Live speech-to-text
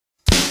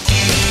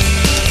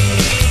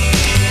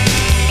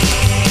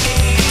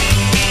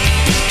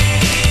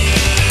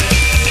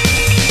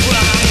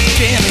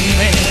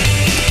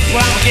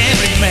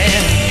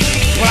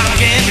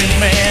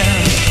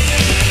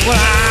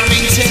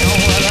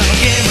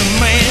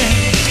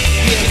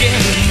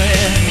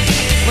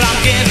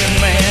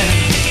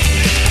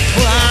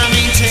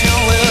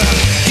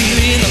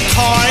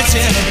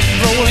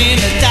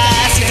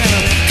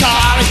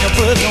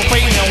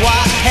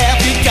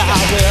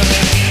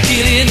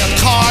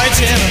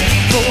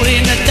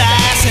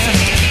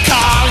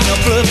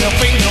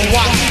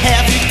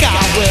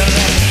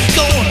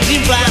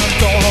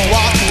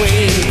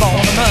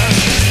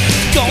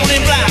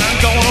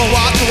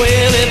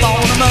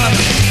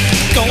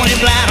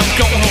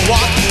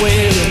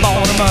Well,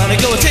 all the money,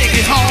 go take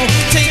it home,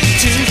 take it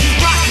to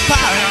rock the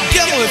power.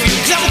 Go with you,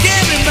 come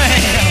get me,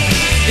 man.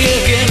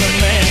 Yeah, get me,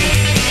 man.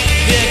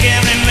 Yeah,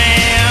 get me,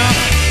 man.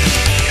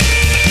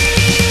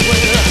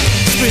 Well,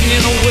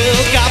 spinning the wheel,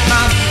 got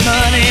my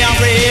money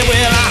already.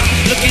 Well, I'm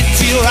looking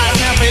to you right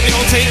now, baby,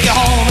 gonna take you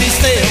home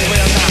instead.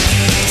 Well, I'm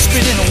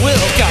spinning the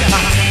wheel, got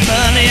my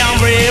money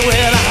already.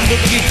 Well, I'm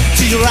looking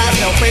to you right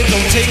now, baby,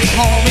 gonna take you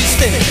home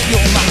instead.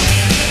 You're my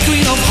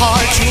queen of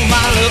hearts, you're my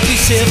lucky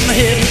seven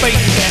heaven,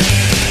 baby.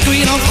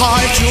 Queen of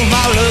hearts, you're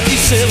my lucky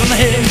seven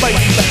heaven,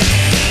 baby.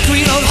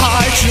 Queen of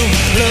hearts, you're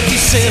lucky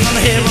seven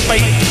heaven,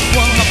 baby.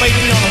 Want my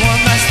baby on a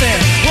one night stand.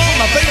 Want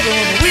my baby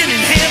on a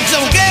winning hand. So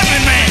get me,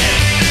 man.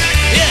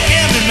 Yeah,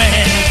 get me,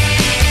 man.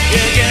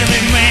 Yeah, get me,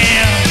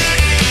 man.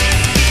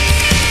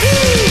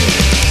 Woo!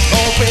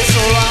 Oh, it's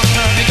so long,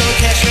 honey, gonna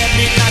catch that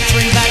midnight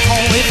train back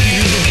home with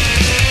you.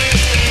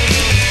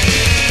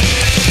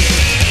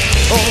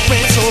 Oh,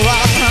 it's so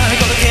long, honey,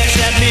 gonna catch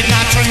that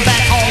midnight train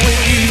back home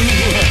with you.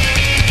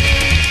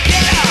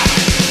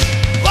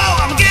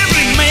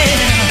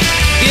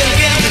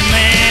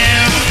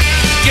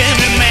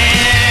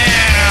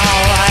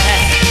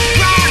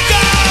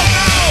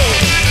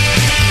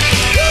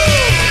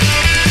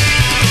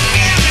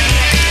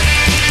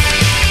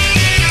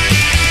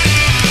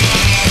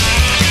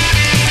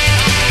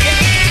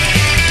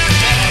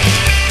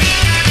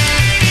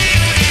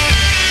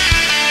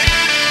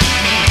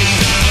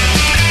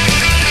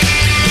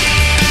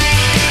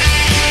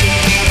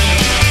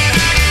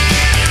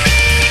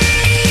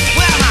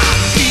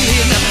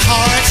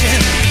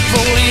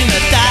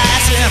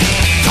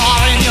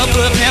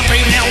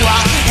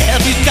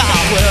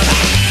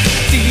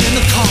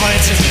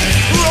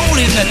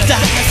 Rolling the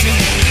dice and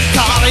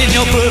calling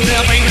your bird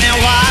now, baby, now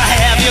what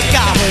have you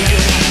got with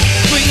you?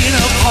 Queen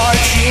of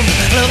hearts, you're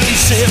my lucky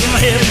seven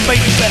heaven,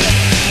 baby.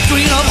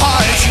 Queen of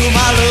hearts, you're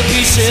my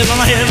lucky seven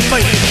heaven,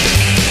 baby.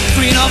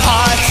 Queen of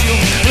hearts, you're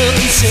my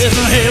lucky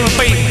seven heaven,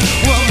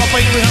 baby.